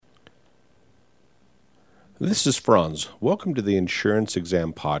This is Franz. Welcome to the Insurance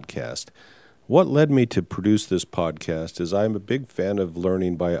Exam Podcast. What led me to produce this podcast is I'm a big fan of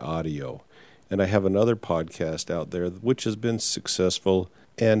learning by audio, and I have another podcast out there which has been successful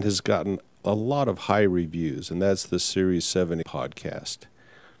and has gotten a lot of high reviews, and that's the Series 7 podcast.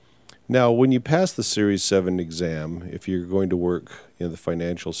 Now, when you pass the Series 7 exam, if you're going to work in the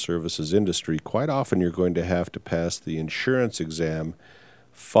financial services industry, quite often you're going to have to pass the insurance exam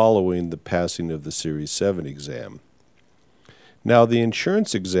following the passing of the Series 7 exam. Now, the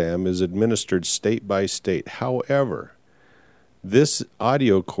insurance exam is administered state by state. However, this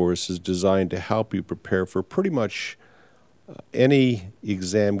audio course is designed to help you prepare for pretty much any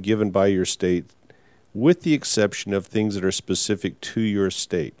exam given by your state, with the exception of things that are specific to your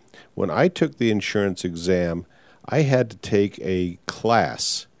state. When I took the insurance exam, I had to take a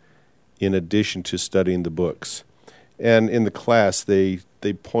class in addition to studying the books. And in the class, they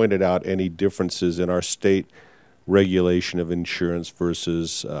pointed out any differences in our state regulation of insurance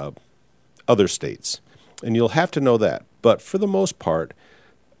versus other states. And you'll have to know that. But for the most part,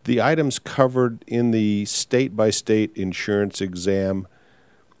 the items covered in the state-by-state insurance exam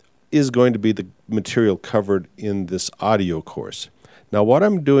is going to be the material covered in this audio course. Now, what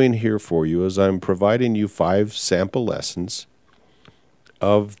I'm doing here for you is I'm providing you 5 sample lessons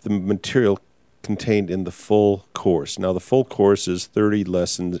of the material contained in the full course. Now, the full course is 30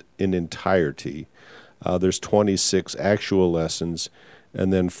 lessons in entirety. There's 26 actual lessons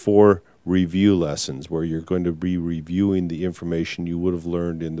and then 4 review lessons where you're going to be reviewing the information you would have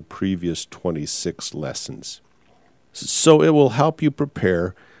learned in the previous 26 lessons. So it will help you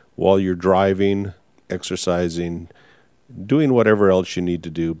prepare while you're driving, exercising, doing whatever else you need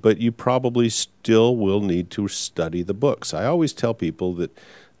to do, but you probably still will need to study the books. I always tell people that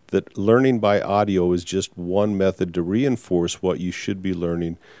learning by audio is just one method to reinforce what you should be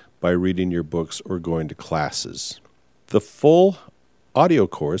learning by reading your books or going to classes. The full audio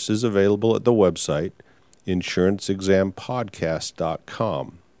course is available at the website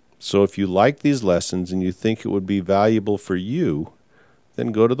insuranceexampodcast.com. So if you like these lessons and you think it would be valuable for you,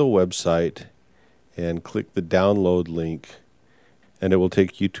 then go to the website and click the download link, and it will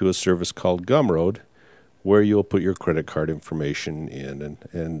take you to a service called Gumroad, where you'll put your credit card information in,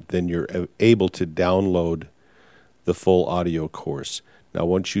 and then you're able to download the full audio course. Now,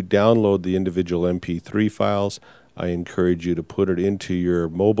 once you download the individual MP3 files, I encourage you to put it into your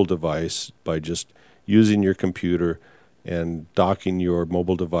mobile device by just using your computer and docking your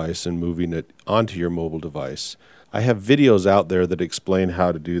mobile device and moving it onto your mobile device. I have videos out there that explain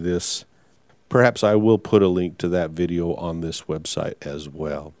how to do this. Perhaps I will put a link to that video on this website as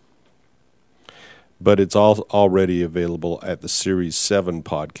well. But it's already available at the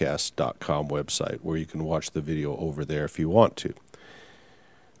Series7podcast.com website, where you can watch the video over there if you want to.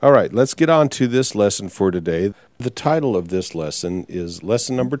 All right, let's get on to this lesson for today. The title of this lesson is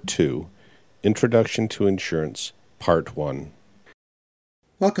Lesson Number 2, Introduction to Insurance, Part 1.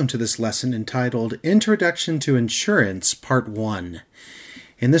 Welcome to this lesson entitled Introduction to Insurance, Part 1.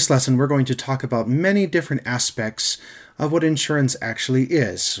 In this lesson, we're going to talk about many different aspects of what insurance actually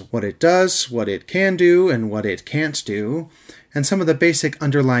is, what it does, what it can do, and what it can't do, and some of the basic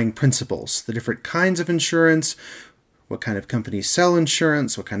underlying principles, the different kinds of insurance, what kind of companies sell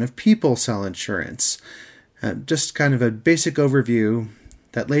insurance, what kind of people sell insurance. Just kind of a basic overview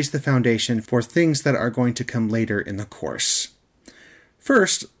that lays the foundation for things that are going to come later in the course.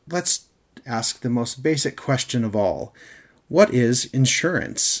 First, let's ask the most basic question of all. What is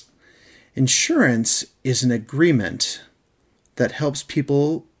insurance? Insurance is an agreement that helps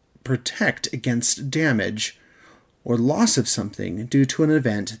people protect against damage or loss of something due to an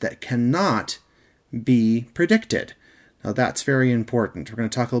event that cannot be predicted. Now, that's very important. We're going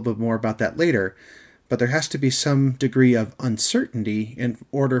to talk a little bit more about that later, but there has to be some degree of uncertainty in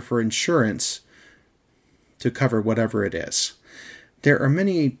order for insurance to cover whatever it is. There are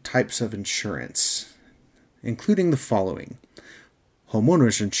many types of insurance, including the following: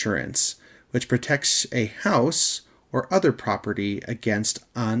 homeowners insurance, which protects a house or other property against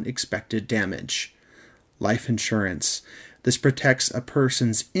unexpected damage. Life insurance. This protects a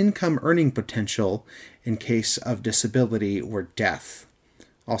person's income earning potential in case of disability or death.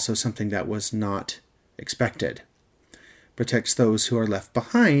 Also something that was not expected. Protects those who are left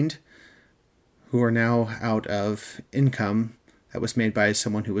behind, who are now out of income that was made by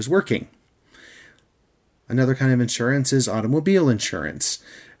someone who was working. Another kind of insurance is automobile insurance,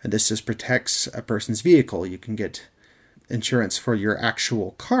 and this just protects a person's vehicle. You can get insurance for your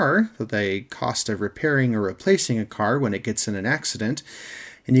actual car, the cost of repairing or replacing a car when it gets in an accident.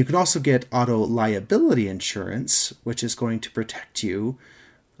 And you can also get auto liability insurance, which is going to protect you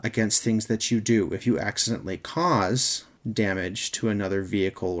against things that you do. If you accidentally cause damage to another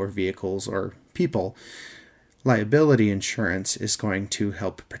vehicle or vehicles or people, liability insurance is going to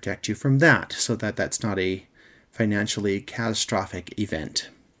help protect you from that, so that that's not a financially catastrophic event.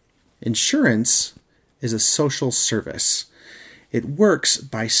 Insurance is a social service. It works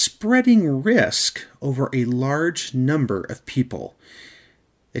by spreading risk over a large number of people.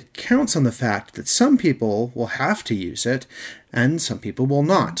 It counts on the fact that some people will have to use it and some people will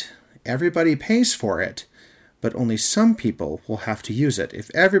not. Everybody pays for it, but only some people will have to use it. If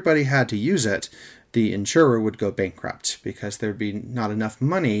everybody had to use it, the insurer would go bankrupt because there'd be not enough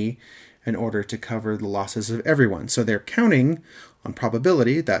money in order to cover the losses of everyone. So they're counting on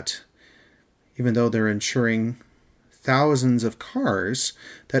probability that even though they're insuring thousands of cars,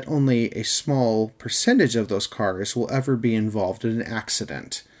 that only a small percentage of those cars will ever be involved in an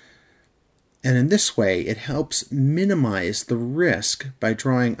accident. And in this way, it helps minimize the risk by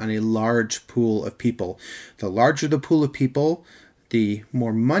drawing on a large pool of people. The larger the pool of people, the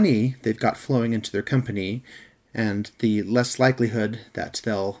more money they've got flowing into their company, and the less likelihood that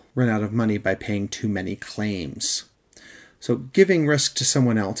they'll run out of money by paying too many claims. So giving risk to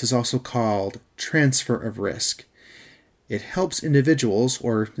someone else is also called transfer of risk. It helps individuals,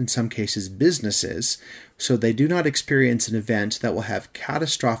 or in some cases businesses, so they do not experience an event that will have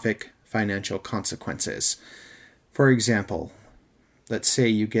catastrophic financial consequences. For example, let's say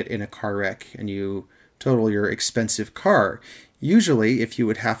you get in a car wreck and you total your expensive car. Usually, if you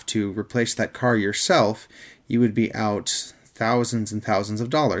would have to replace that car yourself, you would be out thousands and thousands of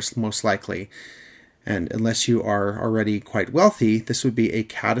dollars, most likely. And unless you are already quite wealthy, this would be a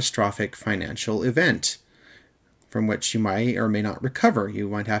catastrophic financial event from which you might or may not recover. You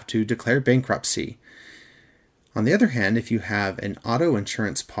might have to declare bankruptcy. On the other hand, if you have an auto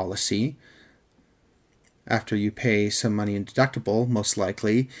insurance policy, after you pay some money in deductible, most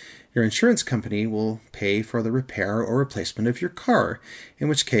likely, your insurance company will pay for the repair or replacement of your car, in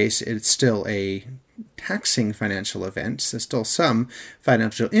which case it's still a taxing financial event. There's still some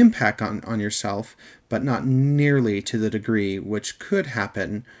financial impact on yourself, but not nearly to the degree which could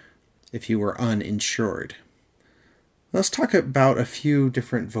happen if you were uninsured. Let's talk about a few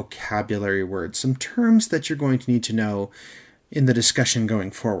different vocabulary words, some terms that you're going to need to know in the discussion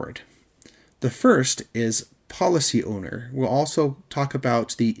going forward. The first is policy owner. We'll also talk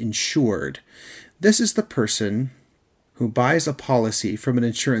about the insured. This is the person who buys a policy from an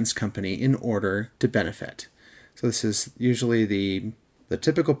insurance company in order to benefit. So this is usually the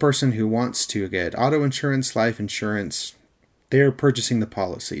typical person who wants to get auto insurance, life insurance. They're purchasing the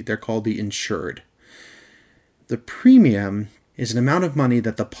policy. They're called the insured. The premium is an amount of money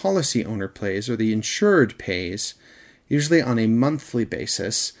that the policy owner pays or the insured pays, usually on a monthly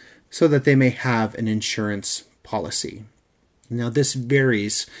basis, so that they may have an insurance policy. Now, this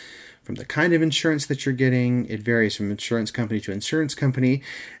varies from the kind of insurance that you're getting. It varies from insurance company to insurance company,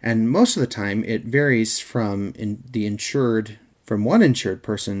 and most of the time it varies from from one insured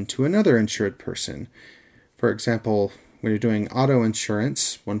person to another insured person. For example, when you're doing auto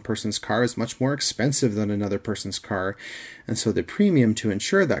insurance, one person's car is much more expensive than another person's car, and so the premium to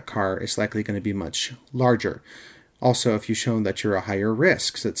insure that car is likely going to be much larger. Also, if you've shown that you're a higher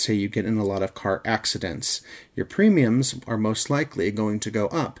risk, let's say you get in a lot of car accidents, your premiums are most likely going to go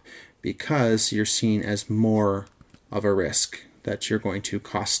up because you're seen as more of a risk, that you're going to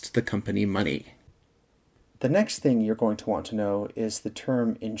cost the company money. The next thing you're going to want to know is the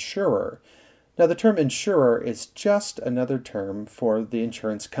term insurer. Now, the term insurer is just another term for the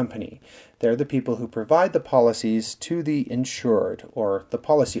insurance company. They're the people who provide the policies to the insured, or the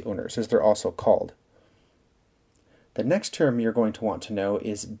policy owners, as they're also called. The next term you're going to want to know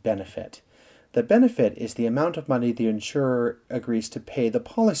is benefit. The benefit is the amount of money the insurer agrees to pay the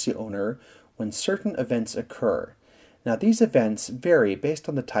policy owner when certain events occur. Now, these events vary based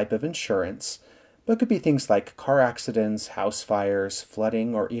on the type of insurance, but could be things like car accidents, house fires,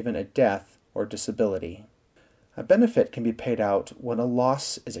 flooding, or even a death or disability. A benefit can be paid out when a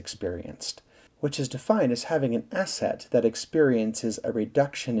loss is experienced, which is defined as having an asset that experiences a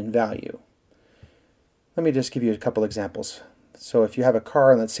reduction in value. Let me just give you a couple examples. So if you have a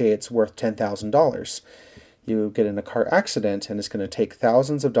car and let's say it's worth $10,000, you get in a car accident and it's going to take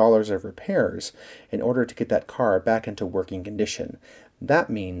thousands of dollars of repairs in order to get that car back into working condition. That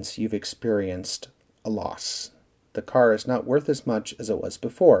means you've experienced a loss. The car is not worth as much as it was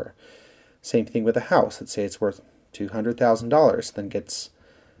before. Same thing with a house. Let's say it's worth $200,000,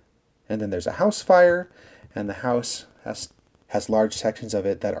 and then there's a house fire, and the house has large sections of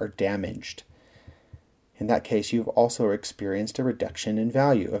it that are damaged. In that case, you've also experienced a reduction in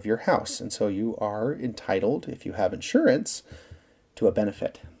value of your house, and so you are entitled, if you have insurance, to a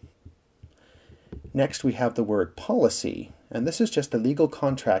benefit. Next, we have the word policy, and this is just a legal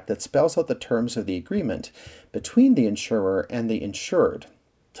contract that spells out the terms of the agreement between the insurer and the insured,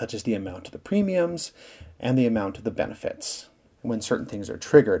 such as the amount of the premiums and the amount of the benefits when certain things are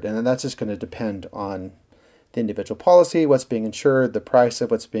triggered. And that's just going to depend on the individual policy, what's being insured, the price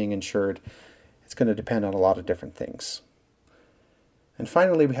of what's being insured. It's going to depend on a lot of different things. And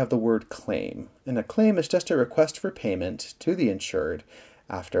finally, we have the word claim. And a claim is just a request for payment to the insured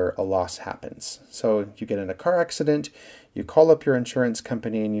after a loss happens. So you get in a car accident, you call up your insurance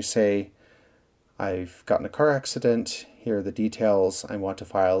company and you say, I've gotten a car accident, here are the details, I want to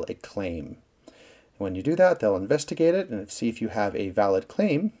file a claim. And when you do that, they'll investigate it and see if you have a valid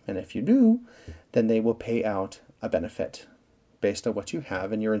claim, and if you do, then they will pay out a benefit based on what you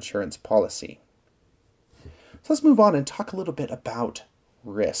have in your insurance policy. So let's move on and talk a little bit about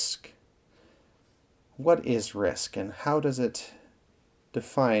risk. What is risk and how does it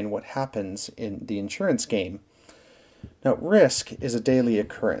define what happens in the insurance game? Now, risk is a daily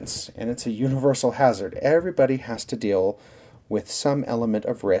occurrence and it's a universal hazard. Everybody has to deal with some element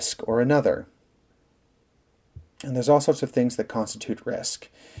of risk or another. And there's all sorts of things that constitute risk.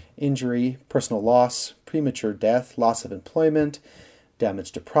 Injury, personal loss, premature death, loss of employment,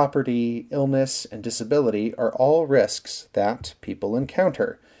 damage to property, illness, and disability are all risks that people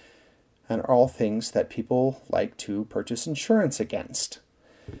encounter, and are all things that people like to purchase insurance against.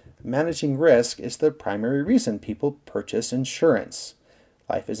 Managing risk is the primary reason people purchase insurance.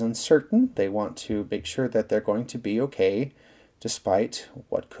 Life is uncertain. They want to make sure that they're going to be okay despite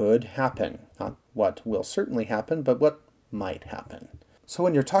what could happen. Not what will certainly happen, but what might happen. So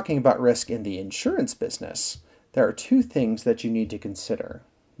when you're talking about risk in the insurance business, there are two things that you need to consider.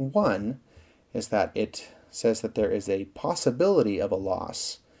 One is that it says that there is a possibility of a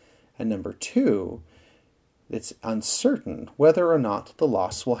loss. And number two, it's uncertain whether or not the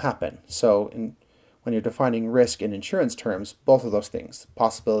loss will happen. So when you're defining risk in insurance terms, both of those things,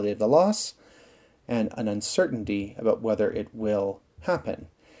 possibility of the loss and an uncertainty about whether it will happen.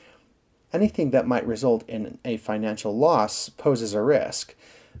 Anything that might result in a financial loss poses a risk,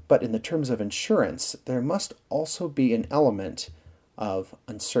 but in the terms of insurance, there must also be an element of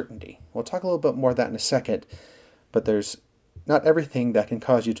uncertainty. We'll talk a little bit more of that in a second, but there's not everything that can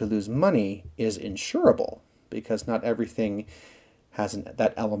cause you to lose money is insurable, because not everything has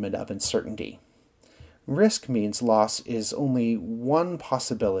that element of uncertainty. Risk means loss is only one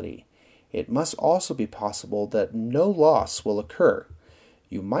possibility. It must also be possible that no loss will occur.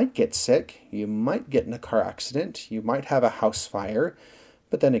 You might get sick, you might get in a car accident, you might have a house fire,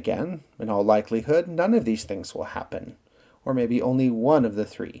 but then again, in all likelihood, none of these things will happen, or maybe only one of the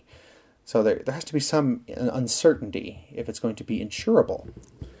three. So there has to be some uncertainty if it's going to be insurable.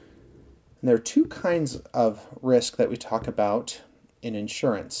 And there are two kinds of risk that we talk about in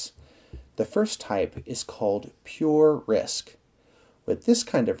insurance. The first type is called pure risk. With this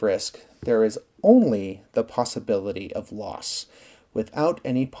kind of risk, there is only the possibility of loss, without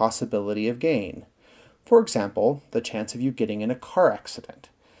any possibility of gain. For example, the chance of you getting in a car accident.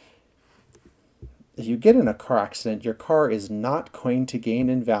 If you get in a car accident, your car is not going to gain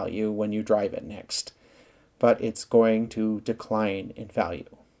in value when you drive it next, but it's going to decline in value.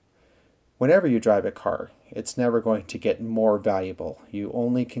 Whenever you drive a car, it's never going to get more valuable. You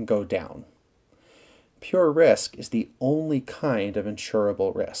only can go down. Pure risk is the only kind of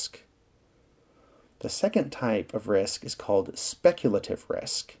insurable risk. The second type of risk is called speculative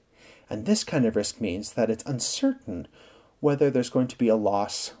risk. And this kind of risk means that it's uncertain whether there's going to be a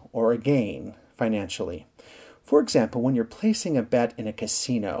loss or a gain financially. For example, when you're placing a bet in a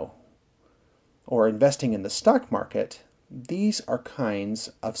casino or investing in the stock market, these are kinds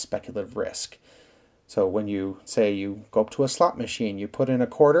of speculative risk. So when you say you go up to a slot machine, you put in a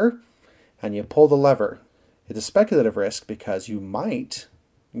quarter and you pull the lever, it's a speculative risk because you might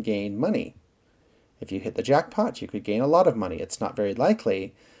gain money. If you hit the jackpot, you could gain a lot of money. It's not very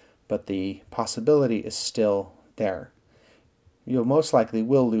likely, but the possibility is still there. You most likely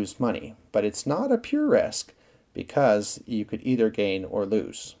will lose money, but it's not a pure risk because you could either gain or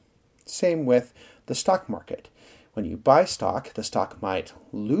lose. Same with the stock market. When you buy stock, the stock might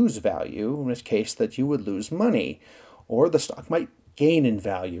lose value, in which case that you would lose money, or the stock might gain in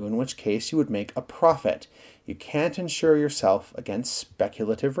value, in which case you would make a profit. You can't insure yourself against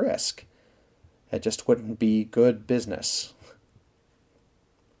speculative risk. It just wouldn't be good business.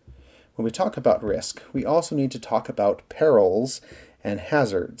 When we talk about risk, we also need to talk about perils and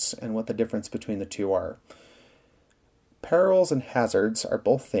hazards and what the difference between the two are. Perils and hazards are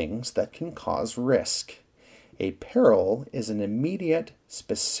both things that can cause risk. A peril is an immediate,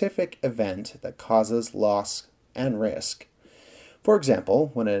 specific event that causes loss and risk. For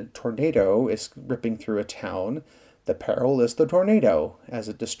example, when a tornado is ripping through a town, the peril is the tornado, as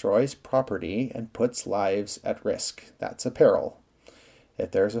it destroys property and puts lives at risk. That's a peril.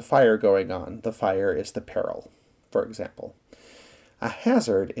 If there's a fire going on, the fire is the peril, for example. A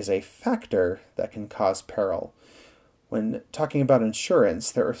hazard is a factor that can cause peril. When talking about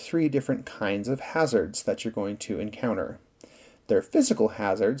insurance, there are 3 different kinds of hazards that you're going to encounter. There are physical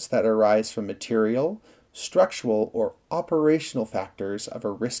hazards that arise from material, structural, or operational factors of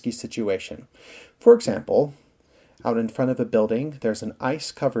a risky situation. For example, out in front of a building, there's an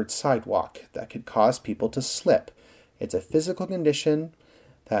ice-covered sidewalk that could cause people to slip. It's a physical condition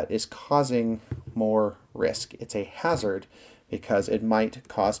that is causing more risk. It's a hazard because it might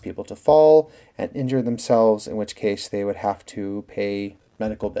cause people to fall and injure themselves, in which case they would have to pay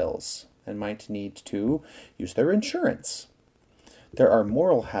medical bills and might need to use their insurance. There are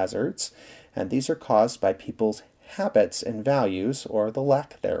moral hazards, and these are caused by people's habits and values, or the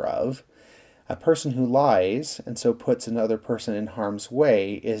lack thereof. A person who lies and so puts another person in harm's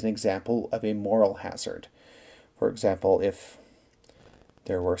way is an example of a moral hazard. For example, if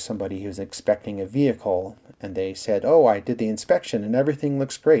there were somebody who's inspecting a vehicle and they said, "Oh, I did the inspection and everything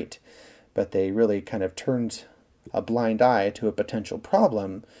looks great," but they really kind of turned a blind eye to a potential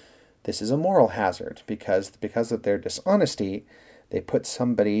problem, this is a moral hazard because of their dishonesty, they put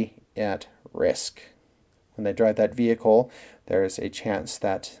somebody at risk. When they drive that vehicle, there's a chance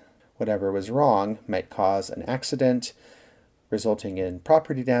that whatever was wrong might cause an accident, resulting in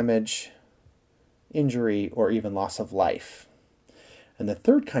property damage, injury, or even loss of life. And the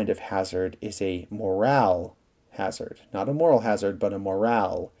third kind of hazard is a morale hazard. Not a moral hazard, but a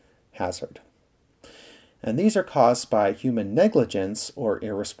morale hazard. And these are caused by human negligence or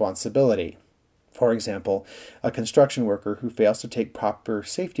irresponsibility. For example, a construction worker who fails to take proper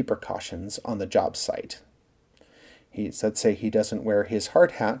safety precautions on the job site. Let's say he doesn't wear his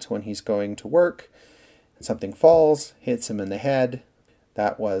hard hat when he's going to work, and something falls, hits him in the head.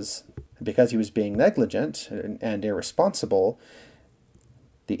 That was because he was being negligent and irresponsible.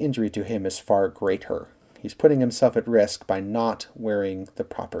 The injury to him is far greater. He's putting himself at risk by not wearing the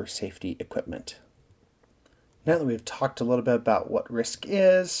proper safety equipment. Now that we've talked a little bit about what risk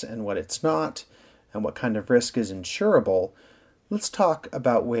is and what it's not, and what kind of risk is insurable, let's talk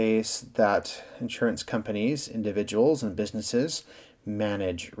about ways that insurance companies, individuals, and businesses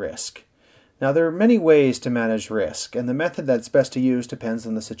manage risk. Now, there are many ways to manage risk, and the method that's best to use depends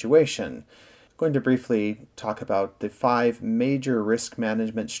on the situation. I'm going to briefly talk about the 5 major risk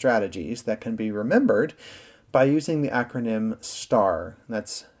management strategies that can be remembered by using the acronym STAR.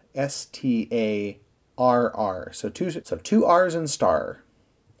 That's STARR. So two R's in STAR.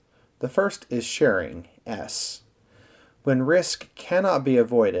 The first is sharing, S. When risk cannot be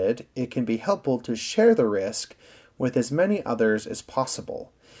avoided, it can be helpful to share the risk with as many others as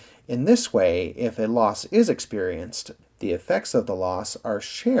possible. In this way, if a loss is experienced, the effects of the loss are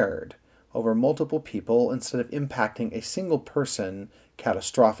shared over multiple people instead of impacting a single person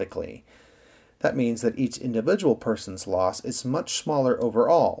catastrophically. That means that each individual person's loss is much smaller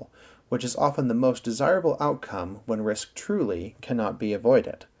overall, which is often the most desirable outcome when risk truly cannot be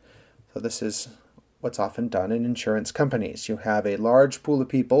avoided. So this is what's often done in insurance companies. You have a large pool of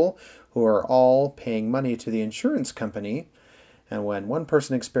people who are all paying money to the insurance company, and when one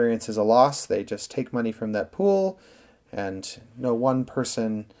person experiences a loss, they just take money from that pool, and no one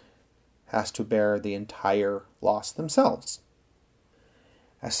person has to bear the entire loss themselves.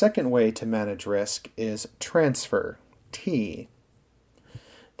 A second way to manage risk is transfer, T.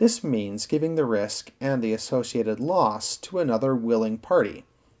 This means giving the risk and the associated loss to another willing party,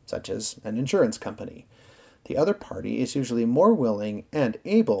 such as an insurance company. The other party is usually more willing and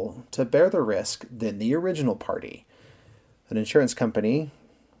able to bear the risk than the original party. An insurance company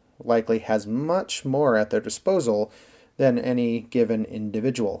likely has much more at their disposal than any given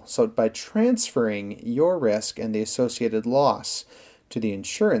individual. So by transferring your risk and the associated loss to the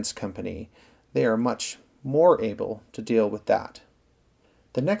insurance company, they are much more able to deal with that.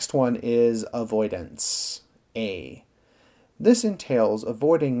 The next one is avoidance, A. This entails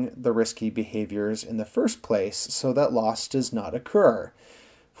avoiding the risky behaviors in the first place so that loss does not occur.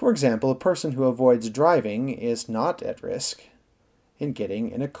 For example, a person who avoids driving is not at risk in getting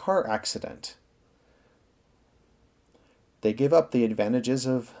in a car accident. They give up the advantages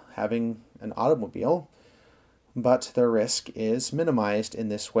of having an automobile, but their risk is minimized in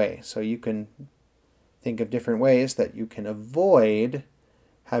this way. So you can think of different ways that you can avoid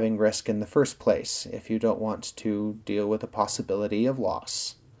having risk in the first place if you don't want to deal with the possibility of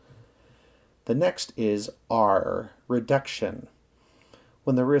loss. The next is R, reduction.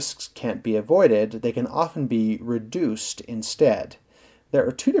 When the risks can't be avoided, they can often be reduced instead. There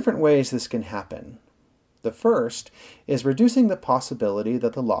are two different ways this can happen. The first is reducing the possibility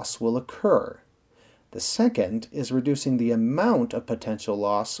that the loss will occur. The second is reducing the amount of potential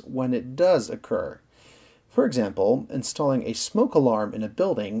loss when it does occur. For example, installing a smoke alarm in a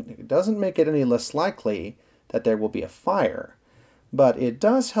building doesn't make it any less likely that there will be a fire, but it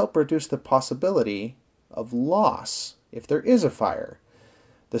does help reduce the possibility of loss if there is a fire.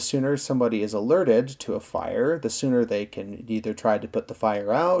 The sooner somebody is alerted to a fire, the sooner they can either try to put the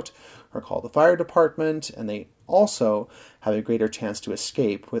fire out or call the fire department, and they also have a greater chance to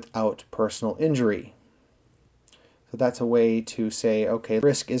escape without personal injury. So that's a way to say, okay,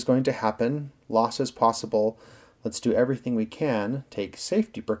 risk is going to happen, loss is possible, let's do everything we can, take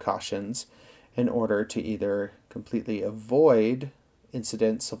safety precautions in order to either completely avoid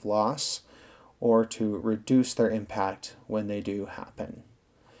incidents of loss or to reduce their impact when they do happen.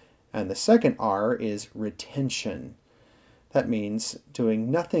 And the second R is retention. That means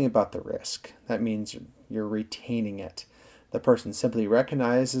doing nothing about the risk. That means you're retaining it. The person simply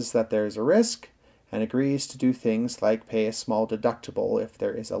recognizes that there's a risk and agrees to do things like pay a small deductible if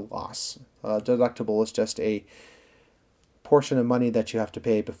there is a loss. A deductible is just a portion of money that you have to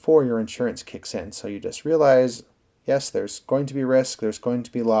pay before your insurance kicks in. So you just realize, yes, there's going to be risk, there's going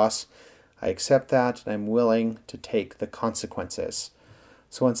to be loss. I accept that, and I'm willing to take the consequences.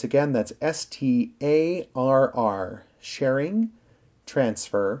 So once again, that's STARR, sharing,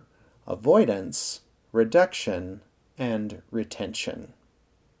 transfer, avoidance, reduction, and retention.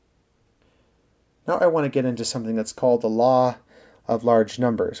 Now I want to get into something that's called the law of large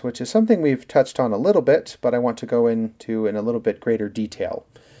numbers, which is something we've touched on a little bit, but I want to go into in a little bit greater detail.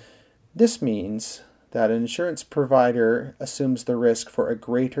 This means that an insurance provider assumes the risk for a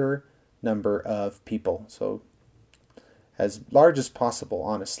greater number of people. So as large as possible,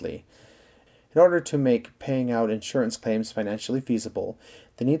 honestly. In order to make paying out insurance claims financially feasible,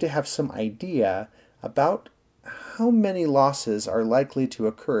 they need to have some idea about how many losses are likely to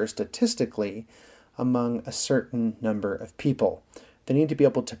occur statistically among a certain number of people. They need to be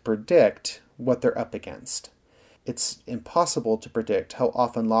able to predict what they're up against. It's impossible to predict how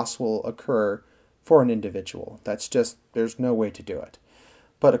often loss will occur for an individual. There's no way to do it.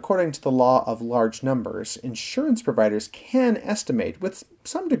 But according to the law of large numbers, insurance providers can estimate with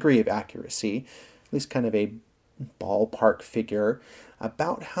some degree of accuracy, at least kind of a ballpark figure,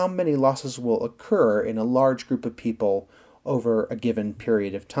 about how many losses will occur in a large group of people over a given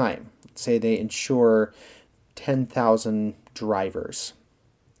period of time. Say they insure 10,000 drivers,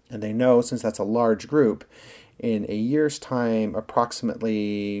 and they know, since that's a large group, in a year's time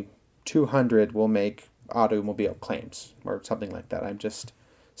approximately 200 will make automobile claims or something like that. I'm just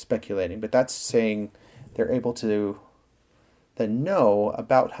speculating, but that's saying they're able to then know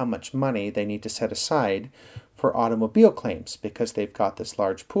about how much money they need to set aside for automobile claims because they've got this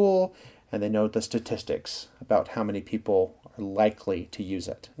large pool and they know the statistics about how many people are likely to use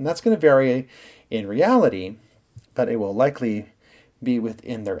it. And that's going to vary in reality, but it will likely be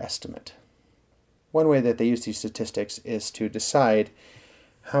within their estimate. One way that they use these statistics is to decide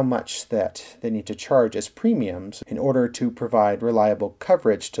how much that they need to charge as premiums in order to provide reliable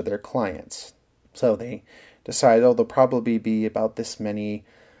coverage to their clients. So they decide, there'll probably be about this many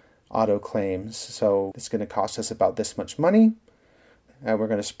auto claims, so it's going to cost us about this much money. We're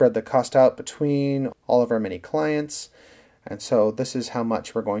going to spread the cost out between all of our many clients, and so this is how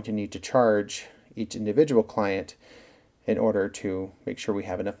much we're going to need to charge each individual client in order to make sure we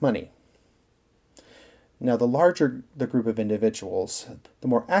have enough money. Now, the larger the group of individuals, the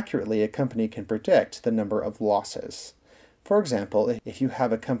more accurately a company can predict the number of losses. For example, if you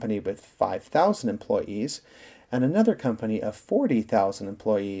have a company with 5,000 employees and another company of 40,000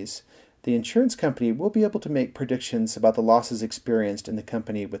 employees, the insurance company will be able to make predictions about the losses experienced in the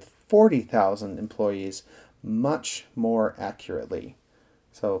company with 40,000 employees much more accurately.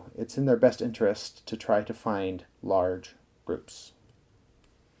 So it's in their best interest to try to find large groups.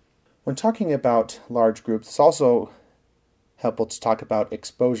 When talking about large groups, it's also helpful to talk about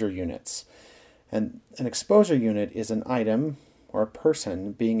exposure units. And an exposure unit is an item or a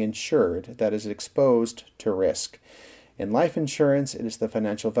person being insured that is exposed to risk. In life insurance, it is the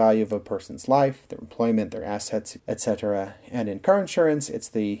financial value of a person's life, their employment, their assets, etc. And in car insurance, it's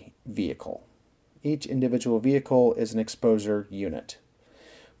the vehicle. Each individual vehicle is an exposure unit.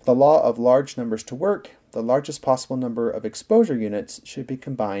 For the law of large numbers to work, the largest possible number of exposure units should be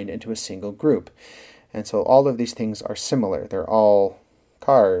combined into a single group. And so all of these things are similar. They're all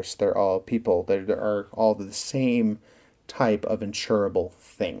cars, they're all people, they are all the same type of insurable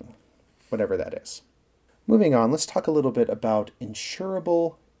thing, whatever that is. Moving on, let's talk a little bit about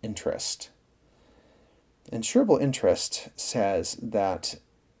insurable interest. Insurable interest says that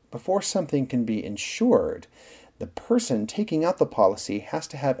before something can be insured, the person taking out the policy has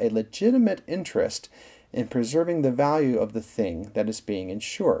to have a legitimate interest in preserving the value of the thing that is being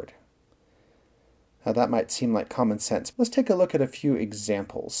insured. Now that might seem like common sense. Let's take a look at a few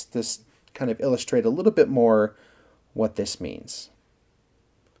examples. This kind of illustrate a little bit more what this means.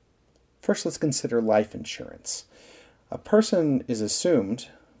 First, let's consider life insurance. A person is assumed,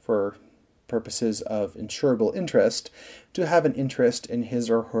 for purposes of insurable interest, to have an interest in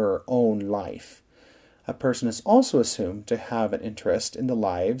his or her own life. A person is also assumed to have an interest in the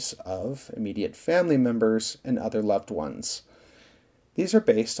lives of immediate family members and other loved ones. These are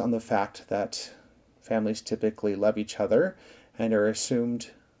based on the fact that families typically love each other and are assumed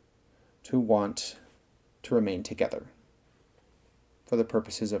to want to remain together for the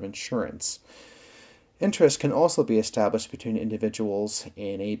purposes of insurance. Interest can also be established between individuals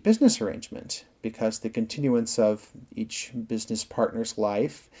in a business arrangement because the continuance of each business partner's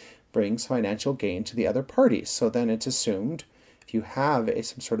life brings financial gain to the other parties. So then it's assumed if you have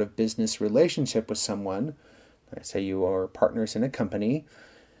some sort of business relationship with someone, say you are partners in a company,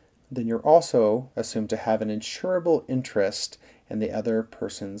 then you're also assumed to have an insurable interest in the other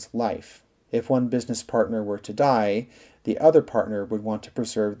person's life. If one business partner were to die, the other partner would want to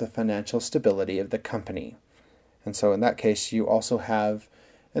preserve the financial stability of the company. And so in that case, you also have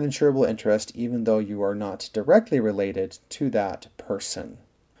an insurable interest even though you are not directly related to that person.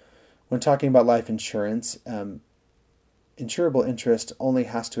 When talking about life insurance, insurable interest only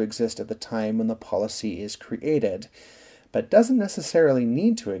has to exist at the time when the policy is created, but doesn't necessarily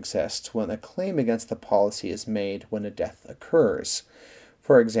need to exist when a claim against the policy is made when a death occurs.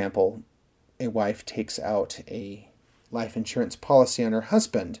 For example, a wife takes out a life insurance policy on her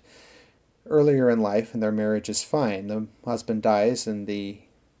husband. Earlier in life, and their marriage is fine. The husband dies and the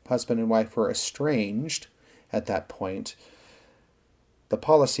husband and wife were estranged at that point. The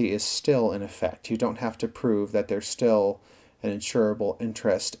policy is still in effect. You don't have to prove that there's still an insurable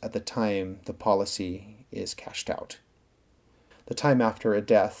interest at the time the policy is cashed out. The time after a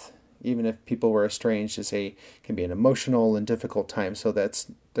death, even if people were estranged, can be an emotional and difficult time, so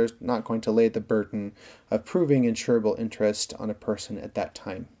there's not going to lay the burden of proving insurable interest on a person at that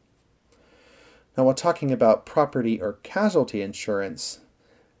time. Now, while talking about property or casualty insurance,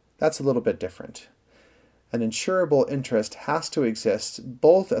 that's a little bit different. An insurable interest has to exist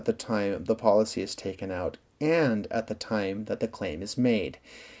both at the time the policy is taken out and at the time that the claim is made.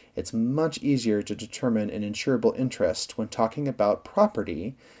 It's much easier to determine an insurable interest when talking about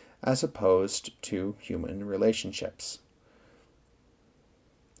property as opposed to human relationships.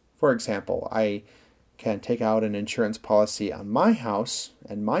 For example, I can take out an insurance policy on my house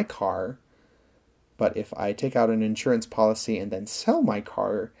and my car, but if I take out an insurance policy and then sell my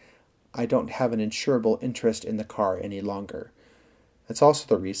car, I don't have an insurable interest in the car any longer. That's also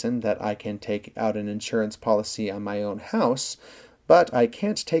the reason that I can take out an insurance policy on my own house, but I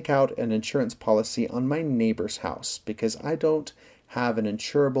can't take out an insurance policy on my neighbor's house because I don't have an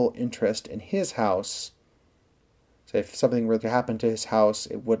insurable interest in his house. So if something were to happen to his house,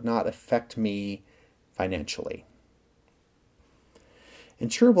 it would not affect me financially.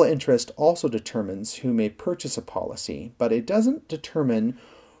 Insurable interest also determines who may purchase a policy, but it doesn't determine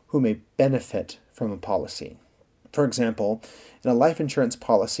who may benefit from a policy. For example, in a life insurance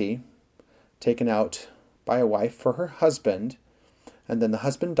policy taken out by a wife for her husband, and then the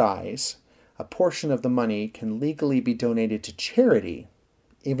husband dies, a portion of the money can legally be donated to charity,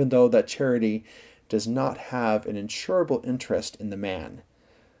 even though that charity does not have an insurable interest in the man.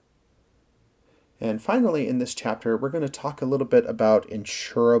 And finally, in this chapter, we're going to talk a little bit about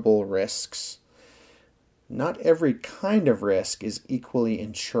insurable risks. Not every kind of risk is equally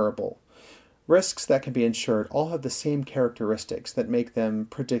insurable. Risks that can be insured all have the same characteristics that make them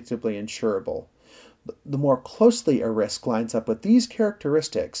predictably insurable. The more closely a risk lines up with these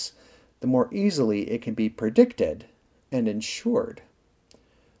characteristics, the more easily it can be predicted and insured.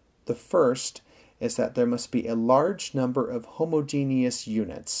 The first is that there must be a large number of homogeneous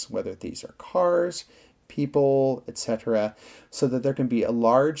units, whether these are cars, people, etc., so that there can be a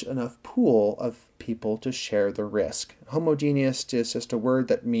large enough pool of people to share the risk. Homogeneous is just a word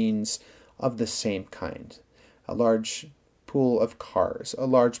that means of the same kind. A large pool of cars, a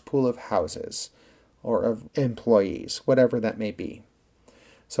large pool of houses, or of employees, whatever that may be.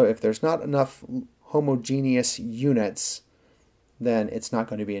 So if there's not enough homogeneous units, then it's not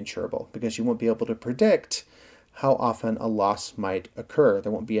going to be insurable because you won't be able to predict how often a loss might occur.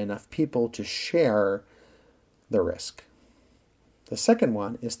 There won't be enough people to share the risk. The second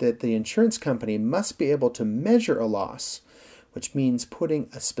one is that the insurance company must be able to measure a loss, which means putting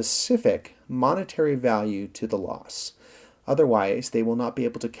a specific monetary value to the loss. Otherwise, they will not be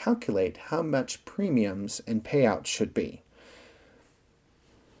able to calculate how much premiums and payouts should be.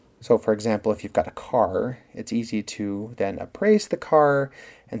 So, for example, if you've got a car, it's easy to then appraise the car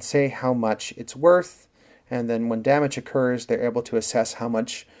and say how much it's worth, and then when damage occurs, they're able to assess how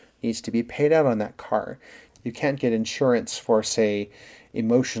much needs to be paid out on that car. You can't get insurance for, say,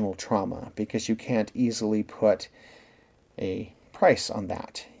 emotional trauma because you can't easily put a price on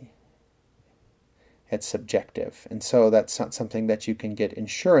that. It's subjective. And so that's not something that you can get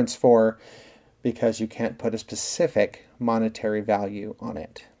insurance for because you can't put a specific monetary value on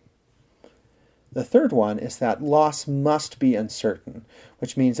it. The third one is that loss must be uncertain,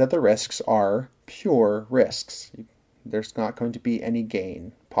 which means that the risks are pure risks. There's not going to be any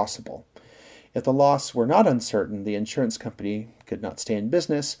gain possible. If the loss were not uncertain, the insurance company could not stay in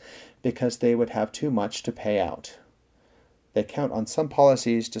business because they would have too much to pay out. They count on some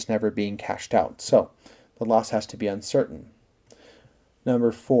policies just never being cashed out, so the loss has to be uncertain.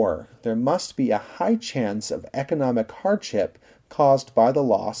 Number 4, there must be a high chance of economic hardship caused by the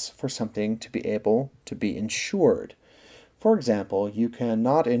loss for something to be able to be insured. For example, you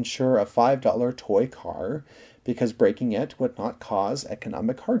cannot insure a $5 toy car because breaking it would not cause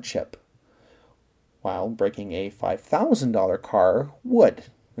economic hardship, while breaking a $5,000 car would,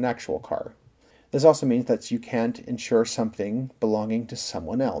 an actual car. This also means that you can't insure something belonging to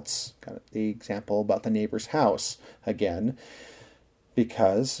someone else. Got the example about the neighbor's house again,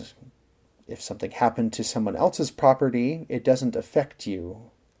 because if something happened to someone else's property, it doesn't affect you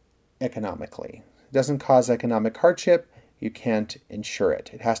economically. It doesn't cause economic hardship. You can't insure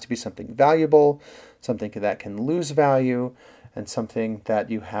it. It has to be something valuable, something that can lose value, and something that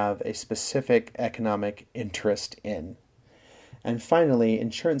you have a specific economic interest in. And finally,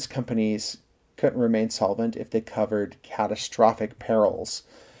 insurance companies couldn't remain solvent if they covered catastrophic perils,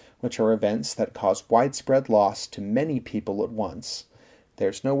 which are events that cause widespread loss to many people at once.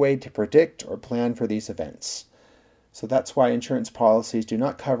 There's no way to predict or plan for these events. So that's why insurance policies do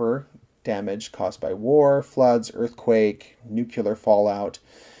not cover damage caused by war, floods, earthquake, nuclear fallout,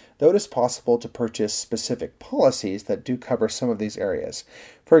 though it is possible to purchase specific policies that do cover some of these areas.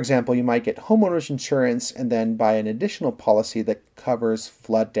 For example, you might get homeowners insurance and then buy an additional policy that covers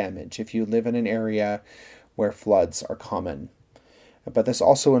flood damage if you live in an area where floods are common. But this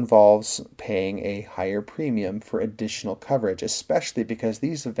also involves paying a higher premium for additional coverage, especially because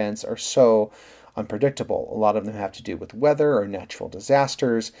these events are so unpredictable. A lot of them have to do with weather or natural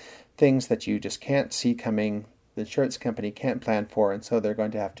disasters, things that you just can't see coming, the insurance company can't plan for, and so they're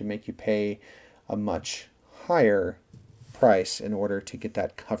going to have to make you pay a much higher price in order to get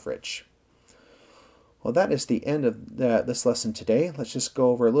that coverage. Well, that is the end of this lesson today. Let's just go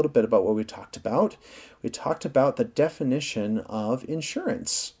over a little bit about what we talked about. We talked about the definition of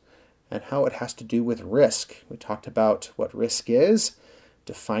insurance and how it has to do with risk. We talked about what risk is,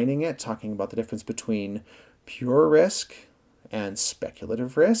 defining it, talking about the difference between pure risk and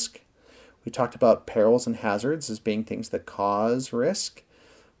speculative risk. We talked about perils and hazards as being things that cause risk.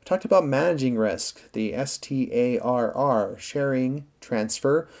 We talked about managing risk, the STARR, sharing,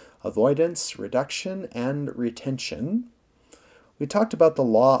 transfer, avoidance, reduction, and retention. We talked about the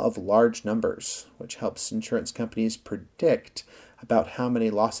law of large numbers, which helps insurance companies predict about how many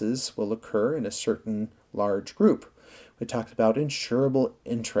losses will occur in a certain large group. We talked about insurable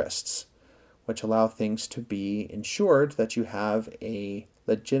interests, which allow things to be insured that you have a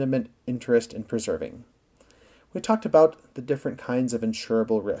legitimate interest in preserving. We talked about the different kinds of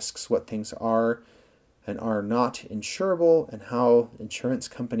insurable risks, what things are and are not insurable, and how insurance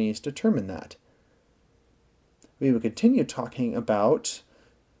companies determine that. We will continue talking about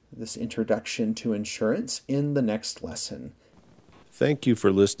this introduction to insurance in the next lesson. Thank you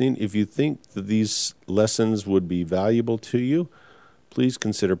for listening. If you think that these lessons would be valuable to you, please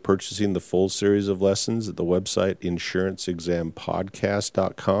consider purchasing the full series of lessons at the website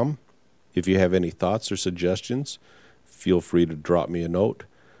insuranceexampodcast.com. If you have any thoughts or suggestions, feel free to drop me a note.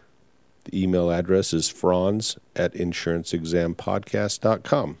 The email address is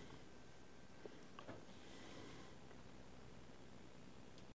franz@insuranceexampodcast.com.